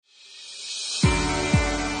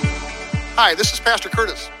Hi, this is Pastor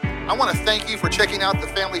Curtis. I want to thank you for checking out the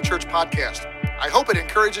Family Church podcast. I hope it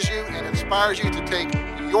encourages you and inspires you to take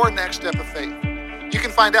your next step of faith. You can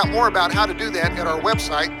find out more about how to do that at our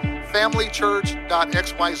website,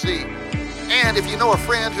 familychurch.xyz. And if you know a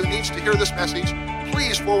friend who needs to hear this message,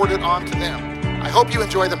 please forward it on to them. I hope you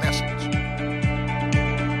enjoy the message.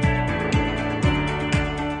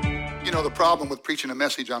 You know, the problem with preaching a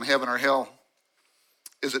message on heaven or hell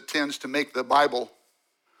is it tends to make the Bible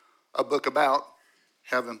a book about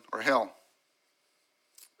heaven or hell.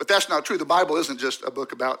 But that's not true. The Bible isn't just a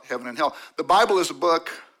book about heaven and hell. The Bible is a book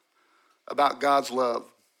about God's love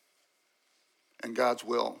and God's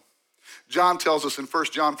will. John tells us in 1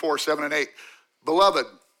 John 4, 7 and 8, "Beloved,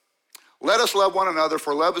 let us love one another,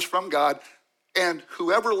 for love is from God, and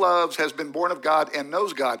whoever loves has been born of God and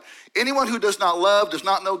knows God. Anyone who does not love does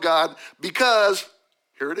not know God, because,"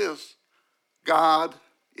 here it is, "God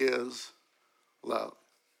is love."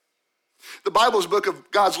 The Bible is a book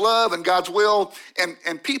of God's love and God's will,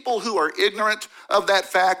 and people who are ignorant of that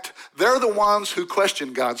fact, they're the ones who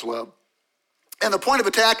question God's love. And the point of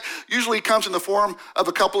attack usually comes in the form of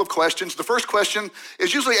a couple of questions. The first question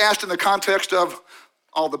is usually asked in the context of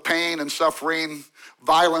all the pain and suffering,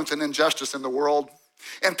 violence and injustice in the world.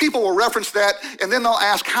 And people will reference that, and then they'll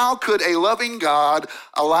ask, how could a loving God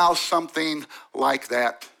allow something like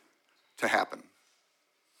that to happen?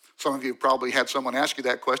 Some of you have probably had someone ask you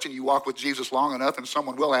that question. You walk with Jesus long enough and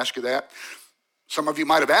someone will ask you that. Some of you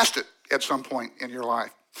might have asked it at some point in your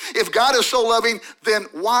life. If God is so loving, then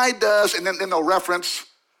why does, and then they'll reference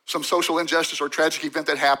some social injustice or tragic event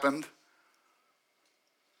that happened.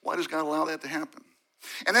 Why does God allow that to happen?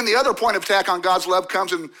 And then the other point of attack on God's love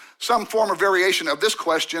comes in some form or variation of this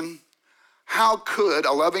question: how could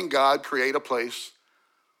a loving God create a place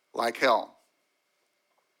like hell?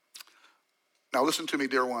 Now listen to me,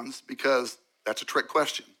 dear ones, because that's a trick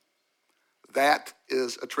question. That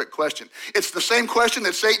is a trick question. It's the same question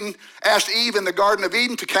that Satan asked Eve in the Garden of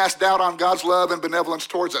Eden to cast doubt on God's love and benevolence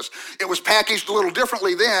towards us. It was packaged a little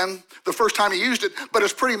differently then, the first time he used it, but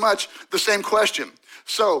it's pretty much the same question.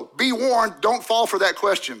 So be warned, don't fall for that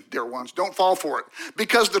question, dear ones. Don't fall for it.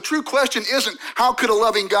 Because the true question isn't, how could a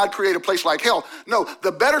loving God create a place like hell? No,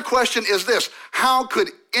 the better question is this: how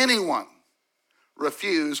could anyone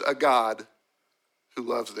refuse a God who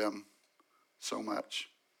loves them so much?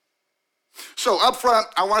 So up front,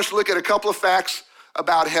 I want us to look at a couple of facts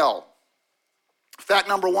about hell. Fact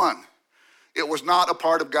number one, it was not a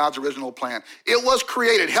part of God's original plan. It was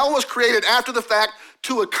created. Hell was created after the fact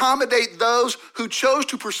to accommodate those who chose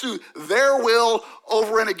to pursue their will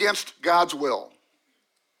over and against God's will.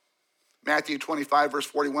 Matthew 25, verse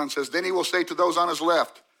 41 says, "Then he will say to those on his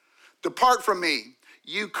left, 'Depart from me,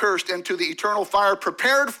 you cursed, into the eternal fire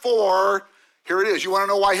prepared for,'" here it is. You want to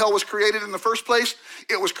know why hell was created in the first place?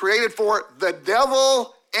 It was created for the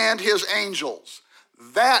devil and his angels.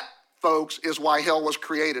 That, folks, is why hell was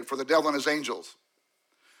created, for the devil and his angels.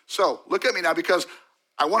 So look at me now, because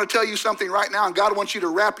I want to tell you something right now, and God wants you to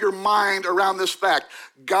wrap your mind around this fact.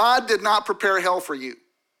 God did not prepare hell for you,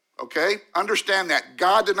 okay? Understand that.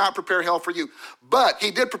 God did not prepare hell for you, but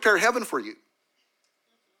he did prepare heaven for you,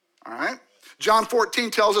 all right? John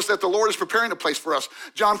 14 tells us that the Lord is preparing a place for us.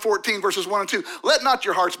 John 14, verses 1 and 2. "Let not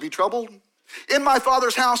your hearts be troubled. In my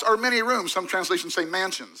Father's house are many rooms." Some translations say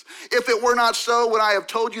mansions. "If it were not so, would I have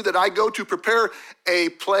told you that I go to prepare a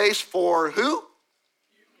place for" who?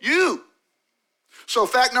 You. So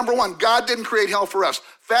fact number one, God didn't create hell for us.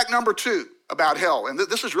 Fact number two about hell, and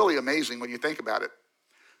this is really amazing when you think about it.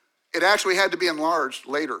 It actually had to be enlarged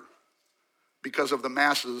later because of the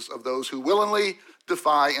masses of those who willingly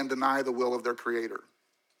defy and deny the will of their Creator.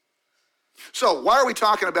 So why are we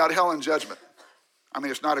talking about hell and judgment? I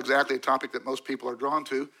mean, it's not exactly a topic that most people are drawn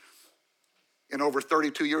to. In over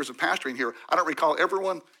 32 years of pastoring here, I don't recall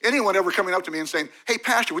anyone ever coming up to me and saying, "Hey,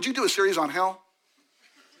 Pastor, would you do a series on hell?"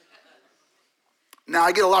 Now,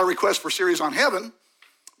 I get a lot of requests for series on heaven,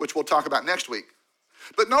 which we'll talk about next week,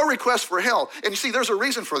 but no requests for hell. And you see, there's a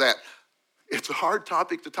reason for that. It's a hard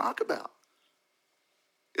topic to talk about.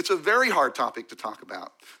 It's a very hard topic to talk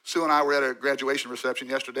about. Sue and I were at a graduation reception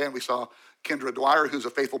yesterday, and we saw Kendra Dwyer, who's a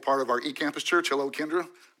faithful part of our eCampus church. Hello, Kendra. I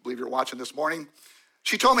believe you're watching this morning.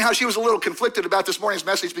 She told me how she was a little conflicted about this morning's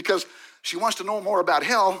message because she wants to know more about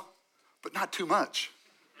hell, but not too much.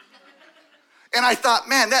 And I thought,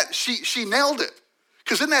 man, that she nailed it.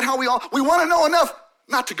 Because isn't that how we want to know enough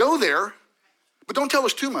not to go there, but don't tell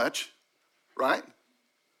us too much, right?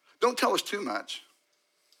 Don't tell us too much.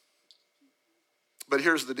 But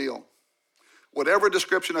here's the deal. Whatever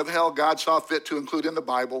description of hell God saw fit to include in the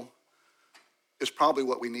Bible is probably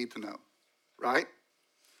what we need to know, right?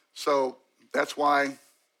 So that's why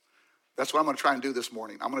That's what I'm going to try and do this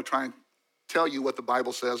morning. I'm going to try and tell you what the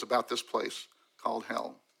Bible says about this place called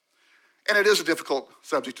hell. And it is a difficult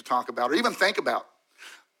subject to talk about or even think about.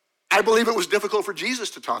 I believe it was difficult for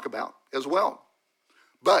Jesus to talk about as well.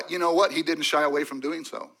 But you know what? He didn't shy away from doing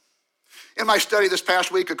so. In my study this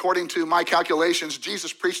past week, according to my calculations,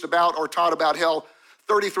 Jesus preached about or taught about hell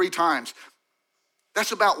 33 times.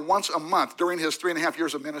 That's about once a month during his 3.5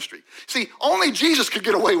 years of ministry. See, only Jesus could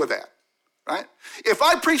get away with that, right? If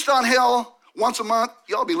I preached on hell once a month,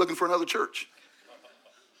 y'all be looking for another church.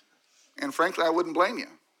 And frankly, I wouldn't blame you,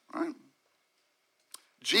 right?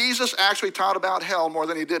 Jesus actually taught about hell more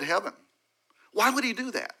than he did heaven. Why would he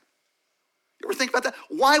do that? You ever think about that?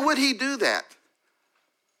 Why would he do that?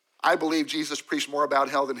 I believe Jesus preached more about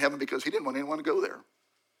hell than heaven because he didn't want anyone to go there.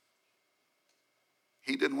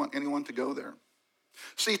 He didn't want anyone to go there.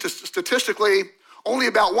 See, statistically, only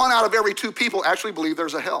about 1 out of every 2 people actually believe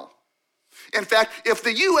there's a hell. In fact, if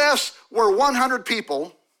the U.S. were 100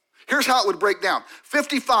 people, here's how it would break down.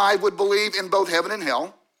 55 would believe in both heaven and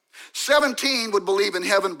hell. 17 would believe in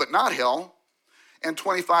heaven but not hell. And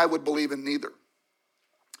 25 would believe in neither.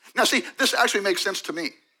 Now see, this actually makes sense to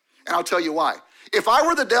me. And I'll tell you why. If I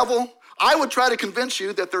were the devil, I would try to convince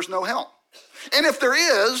you that there's no hell. And if there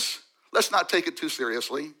is, let's not take it too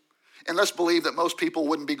seriously. And let's believe that most people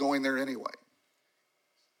wouldn't be going there anyway.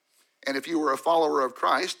 And if you were a follower of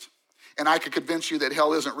Christ, and I could convince you that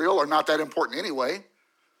hell isn't real or not that important anyway,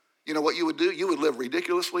 you know what you would do? You would live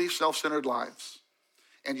ridiculously self-centered lives.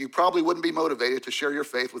 And you probably wouldn't be motivated to share your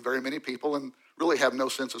faith with very many people and really have no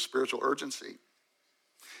sense of spiritual urgency.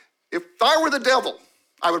 If I were the devil,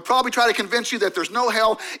 I would probably try to convince you that there's no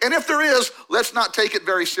hell. And if there is, let's not take it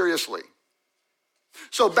very seriously.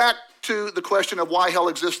 So back to the question of why hell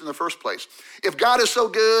exists in the first place. If God is so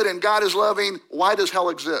good and God is loving, why does hell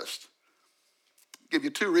exist? I'll give you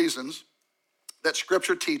 2 reasons that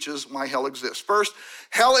Scripture teaches why hell exists. First,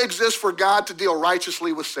 hell exists for God to deal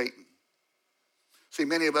righteously with Satan. See,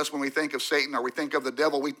 many of us, when we think of Satan or we think of the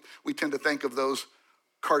devil, we tend to think of those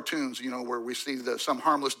cartoons, you know, where we see some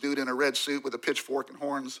harmless dude in a red suit with a pitchfork and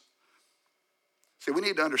horns. See, we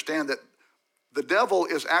need to understand that the devil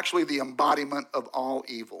is actually the embodiment of all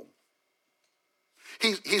evil.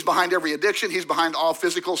 He's behind every addiction. He's behind all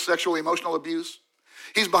physical, sexual, emotional abuse.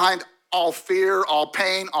 He's behind all fear, all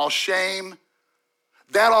pain, all shame.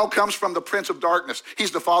 That all comes from the prince of darkness.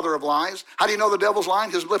 He's the father of lies. How do you know the devil's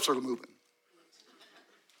lying? His lips are moving.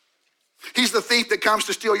 He's the thief that comes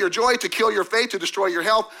to steal your joy, to kill your faith, to destroy your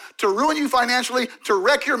health, to ruin you financially, to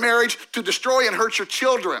wreck your marriage, to destroy and hurt your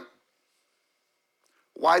children.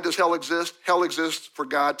 Why does hell exist? Hell exists for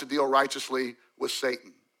God to deal righteously with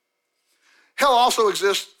Satan. Hell also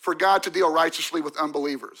exists for God to deal righteously with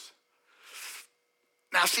unbelievers.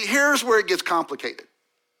 Now see, here's where it gets complicated.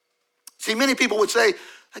 See, many people would say,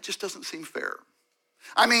 that just doesn't seem fair.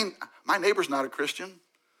 I mean, my neighbor's not a Christian.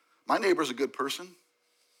 My neighbor's a good person.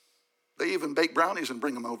 They even bake brownies and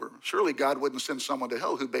bring them over. Surely God wouldn't send someone to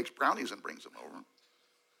hell who bakes brownies and brings them over.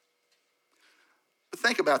 But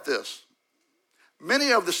think about this.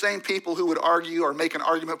 Many of the same people who would argue or make an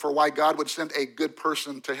argument for why God would send a good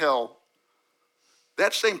person to hell,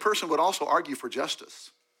 that same person would also argue for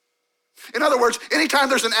justice. In other words, anytime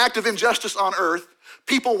there's an act of injustice on earth,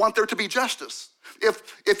 people want there to be justice.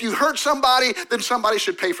 If you hurt somebody, then somebody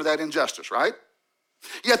should pay for that injustice, right?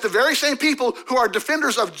 Yet the very same people who are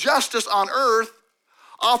defenders of justice on earth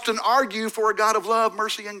often argue for a God of love,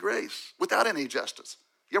 mercy, and grace without any justice.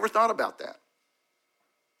 You ever thought about that?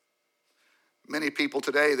 Many people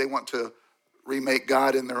today, they want to remake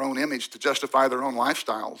God in their own image to justify their own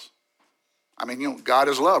lifestyles. I mean, you know, God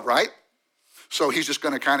is love, right? So he's just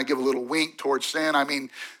going to kind of give a little wink towards sin. I mean,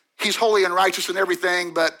 he's holy and righteous and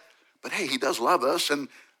everything, but hey, he does love us and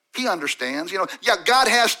he understands. You know, yeah, God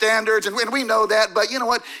has standards and we know that, but you know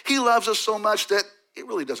what? He loves us so much that it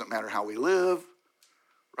really doesn't matter how we live,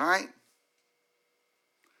 right?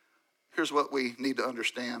 Here's what we need to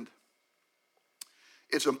understand.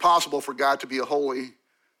 It's impossible for God to be a holy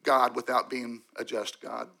God without being a just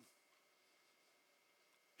God.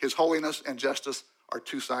 His holiness and justice are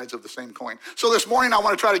 2 sides of the same coin. So this morning I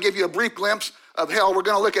want to try to give you a brief glimpse of hell. We're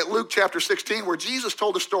going to look at Luke chapter 16 where Jesus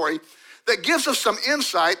told a story that gives us some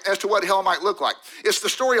insight as to what hell might look like. It's the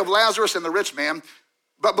story of Lazarus and the rich man.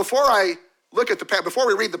 But before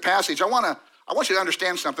we read the passage, I want you to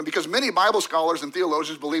understand something, because many Bible scholars and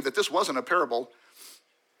theologians believe that this wasn't a parable,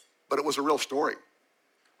 but it was a real story,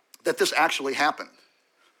 that this actually happened.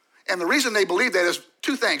 And the reason they believe that is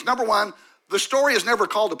 2 things. Number one, the story is never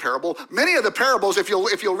called a parable. Many of the parables, if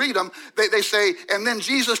you'll read them, they say, and then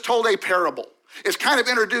Jesus told a parable. It's kind of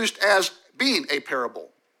introduced as being a parable.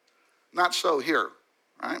 Not so here,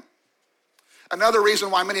 right? Another reason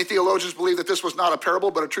why many theologians believe that this was not a parable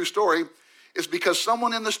but a true story is because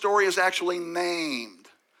someone in the story is actually named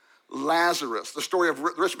Lazarus. The story of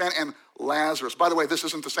the rich man and Lazarus. By the way, this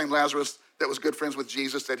isn't the same Lazarus that was good friends with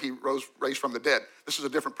Jesus that he raised from the dead. This is a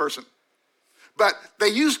different person. But they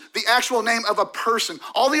use the actual name of a person.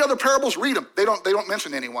 All the other parables, read them. They don't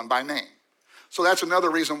mention anyone by name. So that's another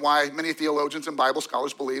reason why many theologians and Bible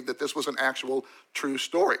scholars believe that this was an actual true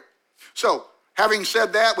story. So having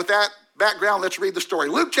said that, with that background, let's read the story.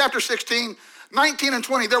 Luke chapter 16, 19 and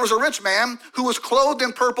 20. There was a rich man who was clothed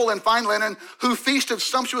in purple and fine linen, who feasted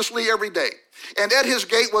sumptuously every day. And at his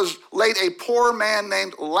gate was laid a poor man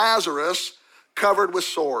named Lazarus, covered with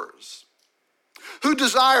sores, who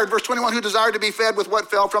desired, verse 21, who desired to be fed with what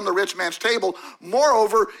fell from the rich man's table.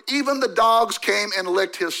 Moreover, even the dogs came and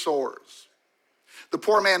licked his sores. The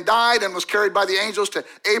poor man died and was carried by the angels to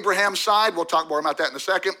Abraham's side. We'll talk more about that in a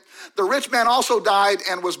second. The rich man also died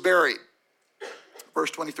and was buried. Verse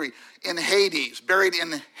 23, in Hades, buried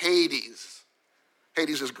in Hades.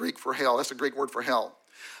 Hades is Greek for hell. That's the Greek word for hell.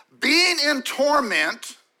 Being in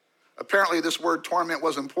torment, apparently this word torment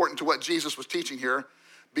was important to what Jesus was teaching here,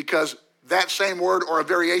 because that same word or a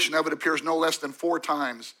variation of it appears no less than 4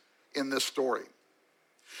 times in this story.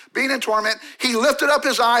 Being in torment, he lifted up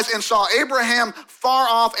his eyes and saw Abraham far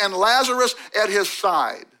off and Lazarus at his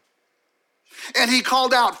side. And he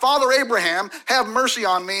called out, Father Abraham, have mercy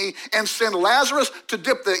on me, and send Lazarus to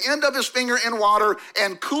dip the end of his finger in water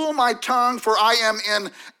and cool my tongue, for I am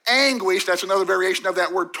in anguish. That's another variation of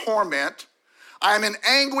that word torment. I am in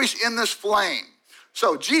anguish in this flame.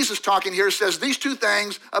 So Jesus talking here says these 2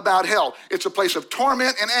 things about hell. It's a place of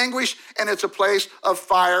torment and anguish, and it's a place of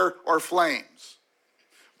fire or flames.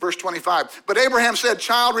 Verse 25, but Abraham said,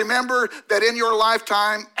 child, remember that in your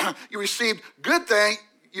lifetime you received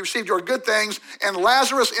your good things, and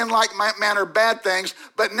Lazarus in like manner bad things,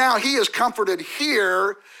 but now he is comforted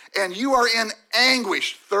here, and you are in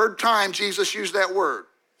anguish. 3rd time Jesus used that word.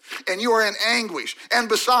 And you are in anguish. And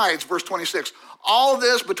besides, verse 26, all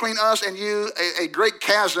this between us and you, a great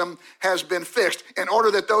chasm has been fixed, in order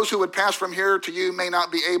that those who would pass from here to you may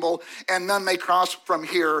not be able, and none may cross from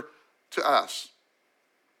here to us.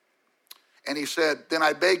 And he said, then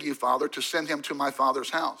I beg you, Father, to send him to my father's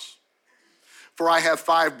house. For I have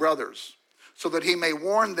 5 brothers, so that he may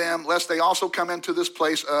warn them, lest they also come into this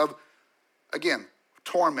place of, again,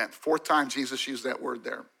 torment. 4th time Jesus used that word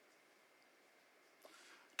there.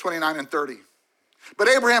 29 and 30. But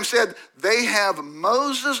Abraham said, they have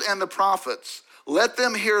Moses and the prophets. Let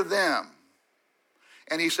them hear them.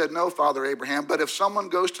 And he said, no, Father Abraham, but if someone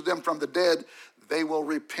goes to them from the dead, they will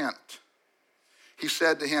repent. He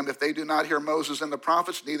said to him, if they do not hear Moses and the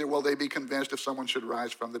prophets, neither will they be convinced if someone should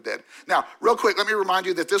rise from the dead. Now, real quick, let me remind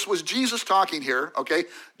you that this was Jesus talking here, okay?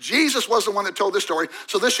 Jesus was the one that told this story,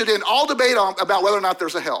 so this should end all debate about whether or not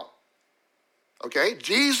there's a hell. Okay?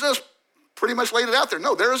 Jesus pretty much laid it out there.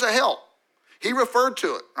 No, there is a hell. He referred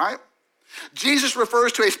to it, right? Jesus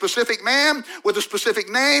refers to a specific man with a specific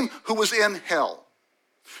name who was in hell.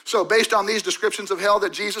 So based on these descriptions of hell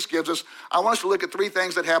that Jesus gives us, I want us to look at 3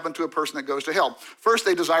 things that happen to a person that goes to hell. First,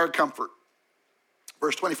 they desired comfort.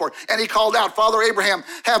 Verse 24, and he called out, Father Abraham,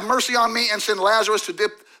 have mercy on me and send Lazarus to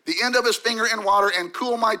dip the end of his finger in water and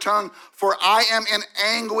cool my tongue, for I am in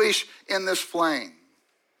anguish in this flame.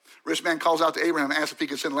 Rich man calls out to Abraham and asks if he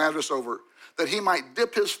could send Lazarus over, that he might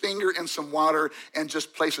dip his finger in some water and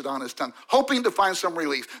just place it on his tongue, hoping to find some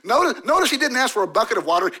relief. Notice he didn't ask for a bucket of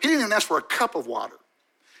water. He didn't even ask for a cup of water.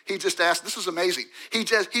 He just asked, this is amazing. He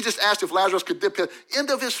just asked if Lazarus could dip the end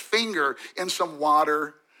of his finger in some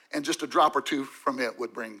water, and just a drop or 2 from it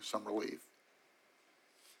would bring some relief.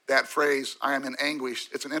 That phrase, I am in anguish,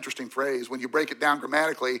 it's an interesting phrase. When you break it down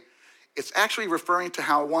grammatically, it's actually referring to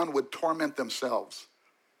how one would torment themselves.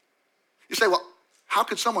 You say, well, how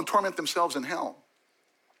could someone torment themselves in hell?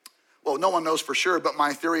 Well, no one knows for sure, but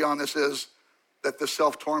my theory on this is that the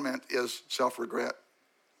self-torment is self-regret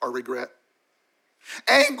or regret.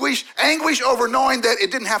 Anguish over knowing that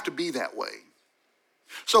it didn't have to be that way.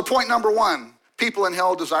 So point number 1, people in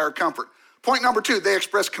hell desire comfort. Point number 2, they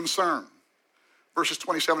express concern. Verses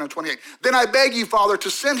 27 and 28. Then I beg you, Father,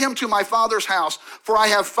 to send him to my father's house, for I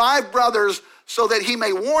have 5 brothers, so that he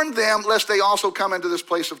may warn them, lest they also come into this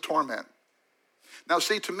place of torment. Now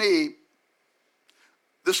see, to me,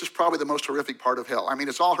 this is probably the most horrific part of hell. I mean,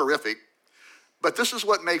 it's all horrific, but this is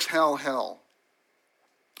what makes hell hell.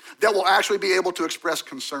 That will actually be able to express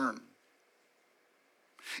concern.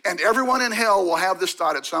 And everyone in hell will have this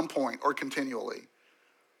thought at some point or continually.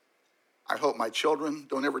 I hope my children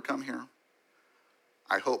don't ever come here.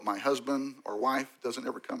 I hope my husband or wife doesn't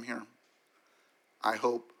ever come here. I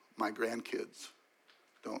hope my grandkids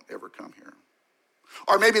don't ever come here.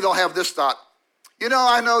 Or maybe they'll have this thought,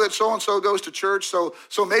 I know that so-and-so goes to church, so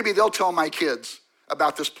maybe they'll tell my kids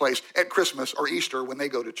about this place at Christmas or Easter when they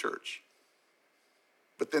go to church.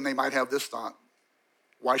 But then they might have this thought,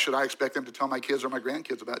 why should I expect them to tell my kids or my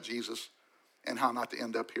grandkids about Jesus and how not to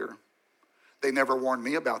end up here? They never warned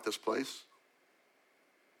me about this place.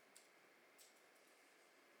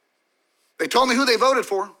 They told me who they voted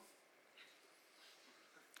for.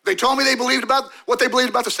 They told me what they believed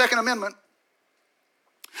about the Second Amendment.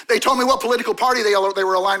 They told me what political party they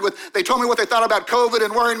were aligned with. They told me what they thought about COVID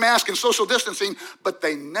and wearing masks and social distancing, but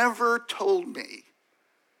they never told me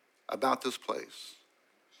about this place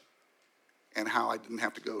and how I didn't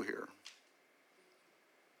have to go here.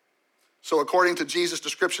 So according to Jesus'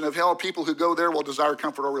 description of hell, people who go there will desire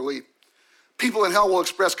comfort or relief. People in hell will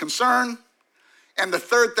express concern. And the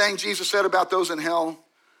third thing Jesus said about those in hell,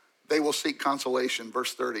 they will seek consolation,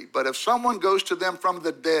 verse 30. But if someone goes to them from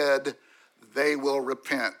the dead, they will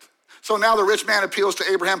repent. So now the rich man appeals to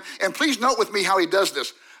Abraham. And please note with me how he does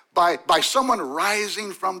this. By someone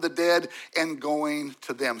rising from the dead and going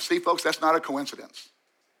to them. See, folks, that's not a coincidence.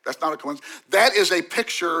 That's not a coincidence. That is a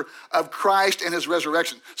picture of Christ and his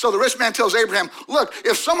resurrection. So the rich man tells Abraham, look,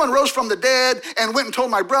 if someone rose from the dead and went and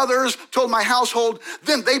told my brothers, told my household,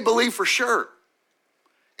 then they believe for sure.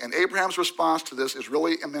 And Abraham's response to this is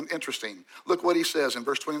really interesting. Look what he says in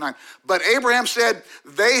verse 29. But Abraham said,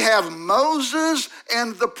 they have Moses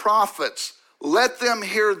and the prophets. Let them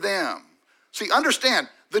hear them. See, understand,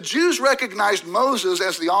 the Jews recognized Moses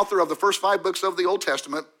as the author of the first 5 books of the Old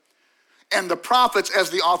Testament and the prophets as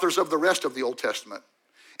the authors of the rest of the Old Testament.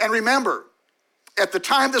 And remember, at the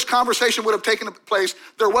time this conversation would have taken place,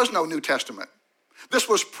 there was no New Testament. This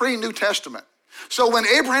was pre-New Testament. So when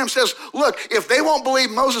Abraham says, look, if they won't believe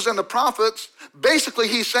Moses and the prophets, basically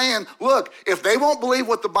he's saying, look, if they won't believe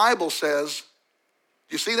what the Bible says,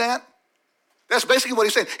 you see that? That's basically what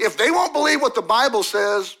he's saying. If they won't believe what the Bible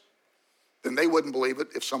says, then they wouldn't believe it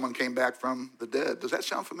if someone came back from the dead. Does that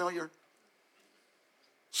sound familiar?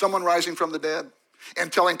 Someone rising from the dead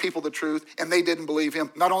and telling people the truth, and they didn't believe him.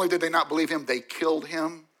 Not only did they not believe him, they killed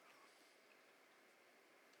him.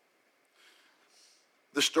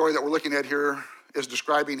 The story that we're looking at here is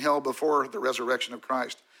describing hell before the resurrection of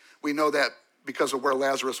Christ. We know that because of where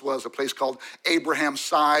Lazarus was, a place called Abraham's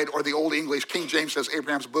side, or the Old English, King James says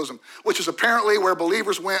Abraham's bosom, which is apparently where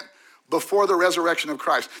believers went before the resurrection of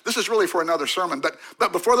Christ. This is really for another sermon,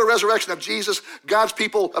 but before the resurrection of Jesus, God's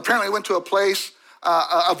people apparently went to a place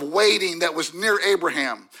of waiting that was near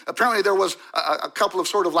Abraham. Apparently there was a couple of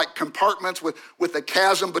sort of like compartments with a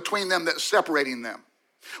chasm between them that's separating them.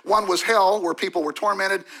 One was hell, where people were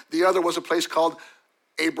tormented. The other was a place called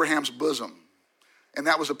Abraham's bosom. And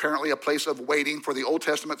that was apparently a place of waiting for the Old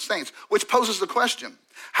Testament saints, which poses the question,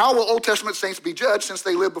 how will Old Testament saints be judged since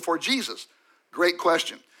they lived before Jesus? Great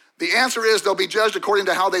question. The answer is they'll be judged according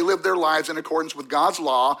to how they lived their lives in accordance with God's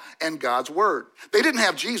law and God's word. They didn't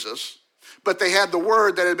have Jesus, but they had the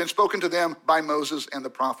word that had been spoken to them by Moses and the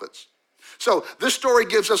prophets. So this story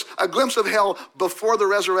gives us a glimpse of hell before the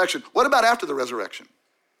resurrection. What about after the resurrection?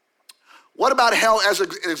 What about hell as it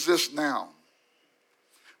exists now?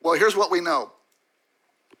 Well, here's what we know.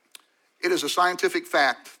 It is a scientific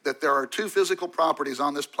fact that there are 2 physical properties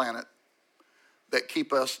on this planet that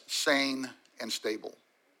keep us sane and stable.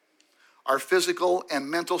 Our physical and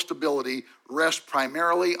mental stability rests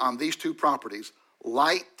primarily on these 2 properties,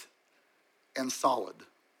 light and solid.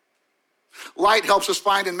 Light helps us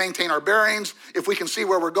find and maintain our bearings. If we can see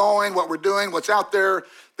where we're going, what we're doing, what's out there,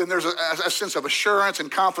 then there's a sense of assurance and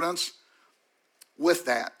confidence with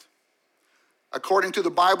that. According to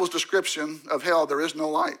the Bible's description of hell, there is no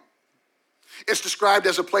light. It's described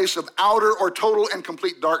as a place of outer or total and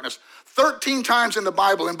complete darkness. 13 times in the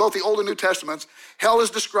Bible, in both the Old and New Testaments, hell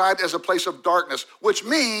is described as a place of darkness, which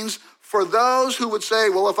means for those who would say,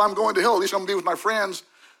 well, if I'm going to hell, at least I'm going to be with my friends.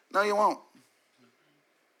 No, you won't.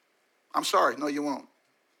 I'm sorry, no, you won't.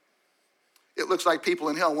 It looks like people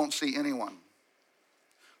in hell won't see anyone.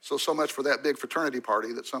 So much for that big fraternity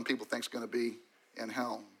party that some people think is going to be in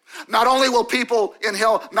hell. Not only will people in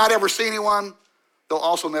hell not ever see anyone, they'll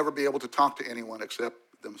also never be able to talk to anyone except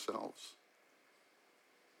themselves.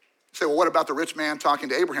 You say, well, what about the rich man talking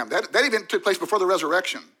to Abraham? That even took place before the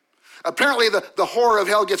resurrection. Apparently, the horror of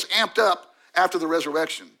hell gets amped up after the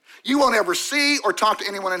resurrection. You won't ever see or talk to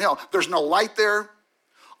anyone in hell. There's no light there.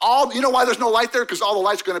 You know why there's no light there? Because all the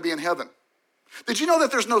light's going to be in heaven. Did you know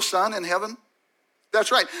that there's no sun in heaven?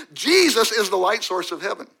 That's right. Jesus is the light source of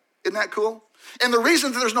heaven. Isn't that cool? And the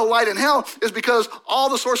reason that there's no light in hell is because all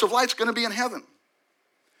the source of light's going to be in heaven.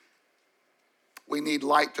 We need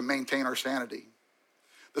light to maintain our sanity.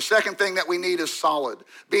 The second thing that we need is solid.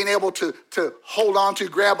 Being able to hold on to,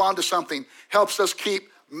 grab onto something helps us keep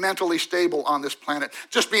mentally stable on this planet.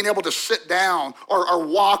 Just being able to sit down or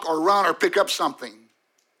walk or run or pick up something.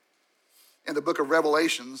 In the book of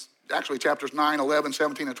Revelations, actually chapters 9, 11,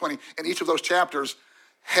 17, and 20, in each of those chapters,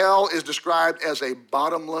 hell is described as a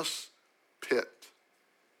bottomless pit.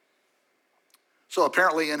 So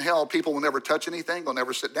apparently in hell, people will never touch anything. They'll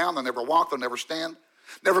never sit down. They'll never walk. They'll never stand.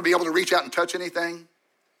 Never be able to reach out and touch anything.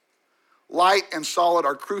 Light and solid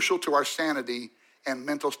are crucial to our sanity and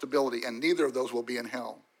mental stability, and neither of those will be in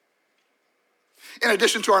hell. In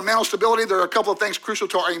addition to our mental stability, there are a couple of things crucial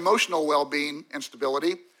to our emotional well-being and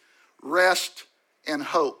stability: rest and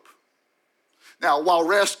hope. Now, while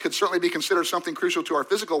rest could certainly be considered something crucial to our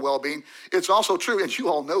physical well-being, it's also true, and you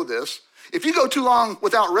all know this, if you go too long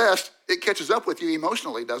without rest, it catches up with you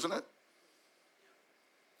emotionally, doesn't it?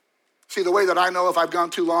 See, the way that I know if I've gone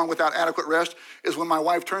too long without adequate rest is when my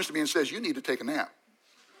wife turns to me and says, "You need to take a nap."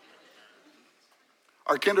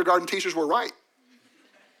 Our kindergarten teachers were right.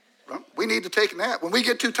 We need to take a nap. When we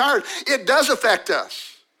get too tired, it does affect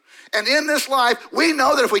us. And in this life, we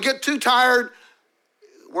know that if we get too tired,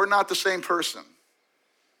 we're not the same person,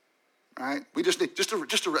 right? We just need just a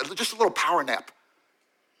little power nap,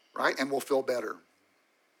 right? And we'll feel better.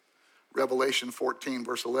 Revelation 14,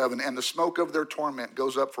 verse 11, "And the smoke of their torment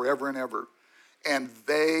goes up forever and ever, and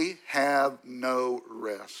they have no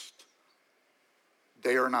rest,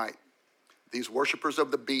 day or night. These worshipers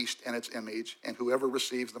of the beast and its image, and whoever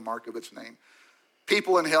receives the mark of its name."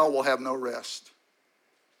 People in hell will have no rest.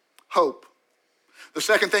 Hope. The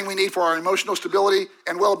second thing we need for our emotional stability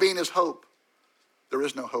and well-being is hope. There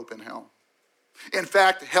is no hope in hell. In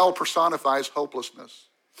fact, hell personifies hopelessness.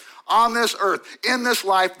 On this earth, in this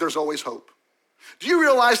life, there's always hope. Do you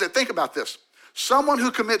realize that? Think about this. Someone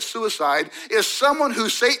who commits suicide is someone who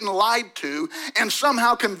Satan lied to and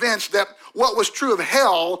somehow convinced that what was true of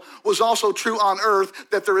hell was also true on earth,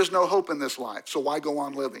 that there is no hope in this life. So why go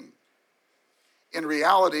on living? In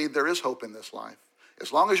reality, there is hope in this life.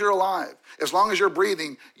 As long as you're alive, as long as you're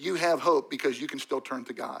breathing, you have hope because you can still turn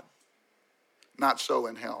to God. Not so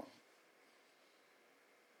in hell.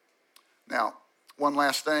 Now, one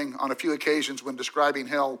last thing. On a few occasions when describing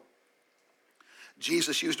hell,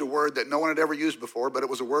 Jesus used a word that no one had ever used before, but it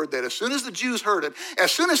was a word that as soon as the Jews heard it,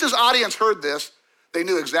 as soon as his audience heard this, they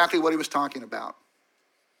knew exactly what he was talking about.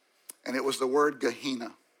 And it was the word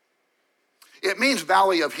Gehenna. It means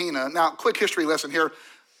Valley of Hinnom. Now, quick history lesson here.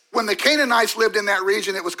 When the Canaanites lived in that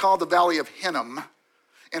region, it was called the Valley of Hinnom.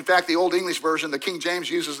 In fact, the Old English version, the King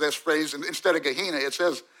James, uses this phrase, and instead of Gehenna, it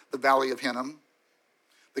says the Valley of Hinnom.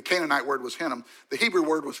 The Canaanite word was Hinnom. The Hebrew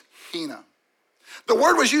word was Hena. The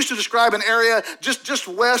word was used to describe an area just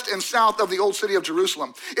west and south of the old city of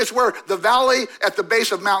Jerusalem. It's where the valley at the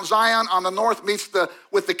base of Mount Zion on the north meets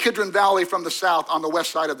with the Kidron Valley from the south on the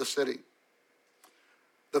west side of the city.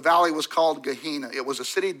 The valley was called Gehenna. It was a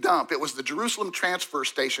city dump. It was the Jerusalem transfer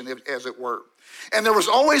station, as it were. And there was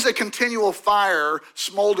always a continual fire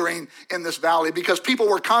smoldering in this valley because people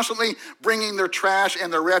were constantly bringing their trash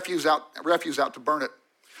and their refuse out to burn it.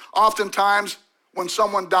 Oftentimes, when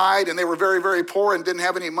someone died and they were very, very poor and didn't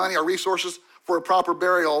have any money or resources for a proper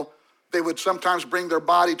burial, they would sometimes bring their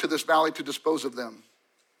body to this valley to dispose of them.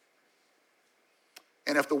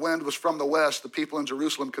 And if the wind was from the west, the people in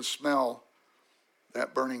Jerusalem could smell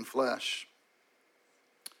that burning flesh.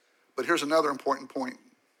 But here's another important point.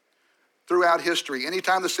 Throughout history,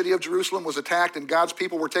 anytime the city of Jerusalem was attacked and God's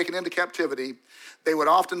people were taken into captivity, they would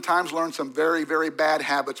oftentimes learn some very, very bad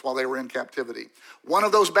habits while they were in captivity. One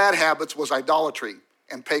of those bad habits was idolatry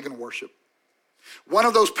and pagan worship. One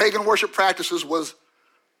of those pagan worship practices was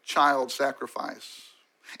child sacrifice.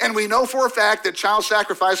 And we know for a fact that child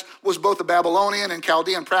sacrifice was both a Babylonian and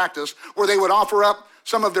Chaldean practice, where they would offer up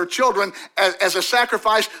some of their children as a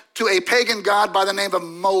sacrifice to a pagan god by the name of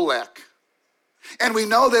Molech. And we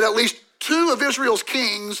know that at least two of Israel's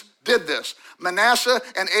kings did this, Manasseh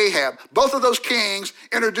and Ahab. Both of those kings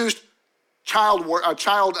introduced child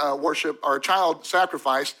worship or child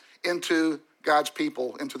sacrifice into God's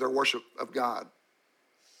people, into their worship of God.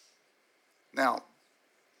 Now,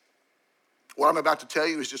 what I'm about to tell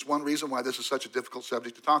you is just one reason why this is such a difficult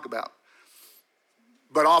subject to talk about.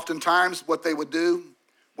 But oftentimes what they would do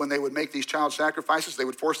when they would make these child sacrifices, they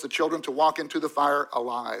would force the children to walk into the fire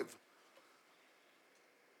alive,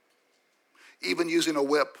 even using a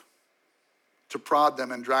whip to prod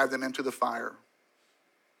them and drive them into the fire.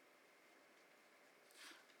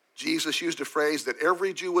 Jesus used a phrase that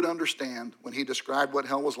every Jew would understand when he described what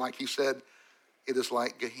hell was like. He said, "It is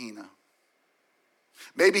like Gehenna."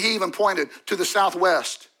 Maybe he even pointed to the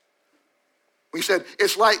southwest. He said,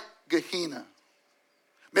 "It's like Gehenna."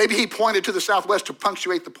 Maybe he pointed to the southwest to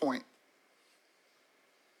punctuate the point.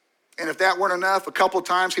 And if that weren't enough, a couple of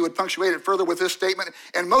times he would punctuate it further with this statement.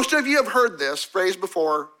 And most of you have heard this phrase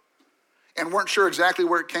before and weren't sure exactly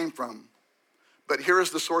where it came from. But here is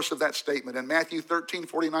the source of that statement in Matthew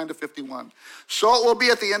 13:49-51. So it will be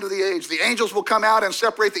at the end of the age. The angels will come out and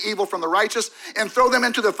separate the evil from the righteous and throw them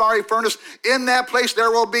into the fiery furnace. In that place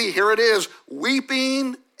there will be, here it is,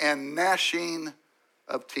 weeping and gnashing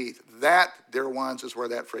of teeth. That, dear ones, is where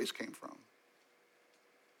that phrase came from.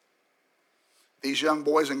 These young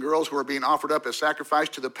boys and girls who are being offered up as sacrifice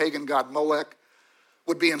to the pagan god Molech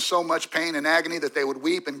would be in so much pain and agony that they would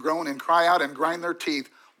weep and groan and cry out and grind their teeth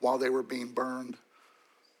while they were being burned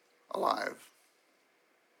alive.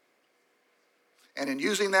 And in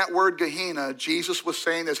using that word Gehenna, Jesus was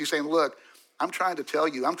saying this, he's saying, look, I'm trying to tell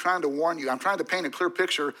you, I'm trying to warn you, I'm trying to paint a clear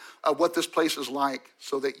picture of what this place is like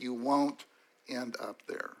so that you won't end up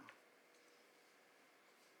there.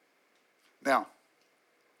 Now,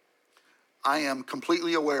 I am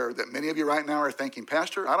completely aware that many of you right now are thinking,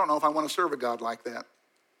 Pastor, I don't know if I want to serve a God like that.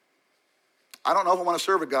 I don't know if I want to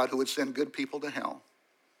serve a God who would send good people to hell.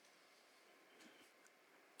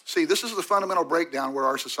 See, this is the fundamental breakdown where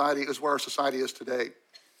our society is today.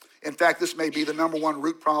 In fact, this may be the number one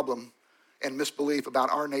root problem and misbelief about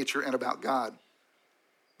our nature and about God.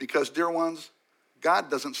 Because, dear ones, God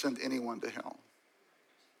doesn't send anyone to hell.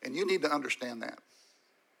 And you need to understand that.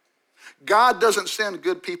 God doesn't send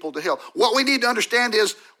good people to hell. What we need to understand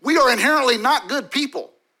is we are inherently not good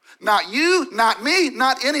people. Not you, not me,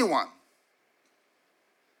 not anyone.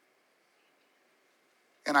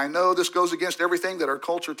 And I know this goes against everything that our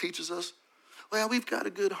culture teaches us. Well, we've got a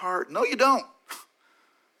good heart. No, you don't.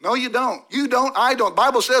 No, you don't. You don't, I don't. The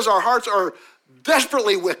Bible says our hearts are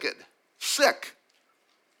desperately wicked, sick.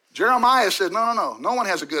 Jeremiah said, no one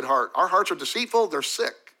has a good heart. Our hearts are deceitful, they're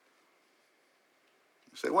sick.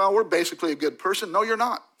 You say, well, we're basically a good person. No, you're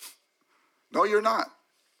not. No, you're not.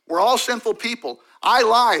 We're all sinful people. I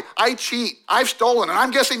lie, I cheat, I've stolen, and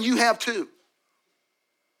I'm guessing you have too.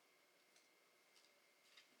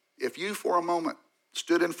 If you for a moment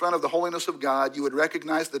stood in front of the holiness of God, you would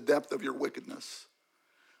recognize the depth of your wickedness.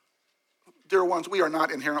 Dear ones, we are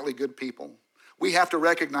not inherently good people. We have to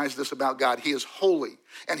recognize this about God. He is holy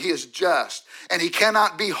and he is just, and he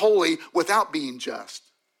cannot be holy without being just.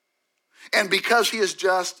 And because he is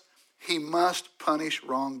just, he must punish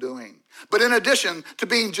wrongdoing. But in addition to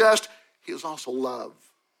being just, he is also love.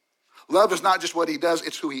 Love is not just what he does,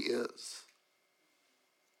 it's who he is.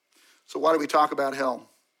 So why do we talk about hell?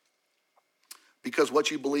 Because what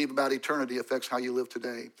you believe about eternity affects how you live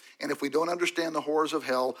today. And if we don't understand the horrors of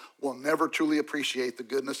hell, we'll never truly appreciate the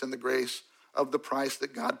goodness and the grace of the price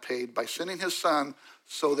that God paid by sending his son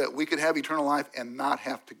so that we could have eternal life and not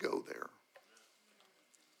have to go there.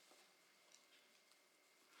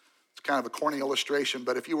 It's kind of a corny illustration,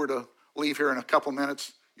 but if you were to leave here in a couple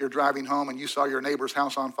minutes, you're driving home and you saw your neighbor's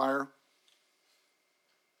house on fire,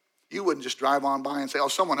 you wouldn't just drive on by and say, oh,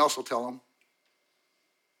 someone else will tell them.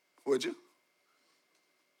 Would you?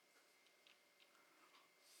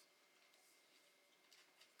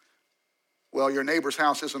 Well, your neighbor's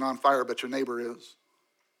house isn't on fire, but your neighbor is.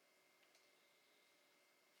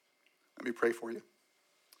 Let me pray for you.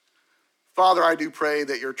 Father, I do pray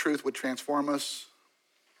that your truth would transform us.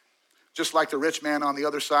 Just like the rich man on the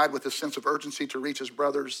other side with a sense of urgency to reach his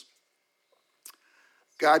brothers.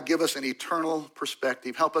 God, give us an eternal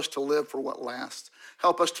perspective. Help us to live for what lasts.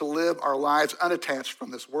 Help us to live our lives unattached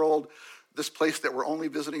from this world, this place that we're only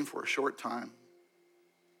visiting for a short time.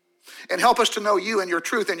 And help us to know you and your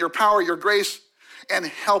truth and your power, your grace, and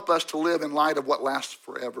help us to live in light of what lasts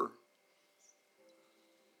forever.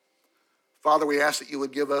 Father, we ask that you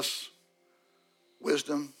would give us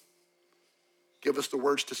wisdom. Give us the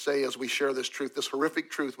words to say as we share this truth, this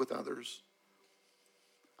horrific truth with others.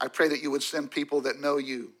 I pray that you would send people that know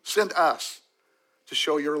you. Send us to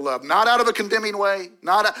show your love, not out of a condemning way,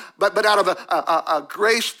 but out of a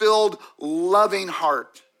grace-filled, loving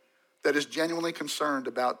heart that is genuinely concerned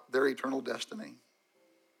about their eternal destiny.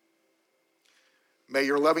 May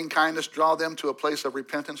your loving kindness draw them to a place of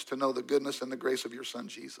repentance to know the goodness and the grace of your son,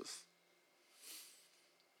 Jesus.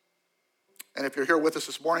 And if you're here with us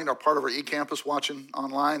this morning or part of our eCampus watching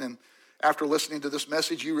online, and after listening to this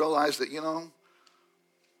message, you realize that,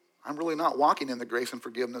 I'm really not walking in the grace and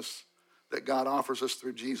forgiveness that God offers us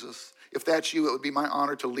through Jesus. If that's you, it would be my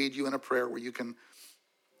honor to lead you in a prayer where you can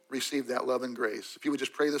receive that love and grace. If you would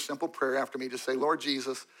just pray this simple prayer after me, just say, Lord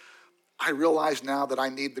Jesus, I realize now that I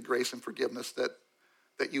need the grace and forgiveness that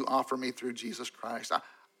you offer me through Jesus Christ.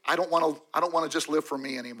 I don't want to just live for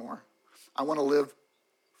me anymore. I want to live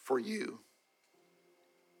for you.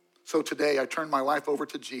 So today I turn my life over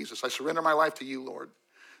to Jesus. I surrender my life to you, Lord.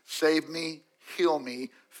 Save me, heal me,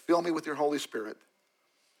 fill me with your Holy Spirit,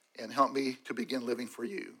 and help me to begin living for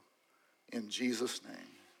you. In Jesus' name.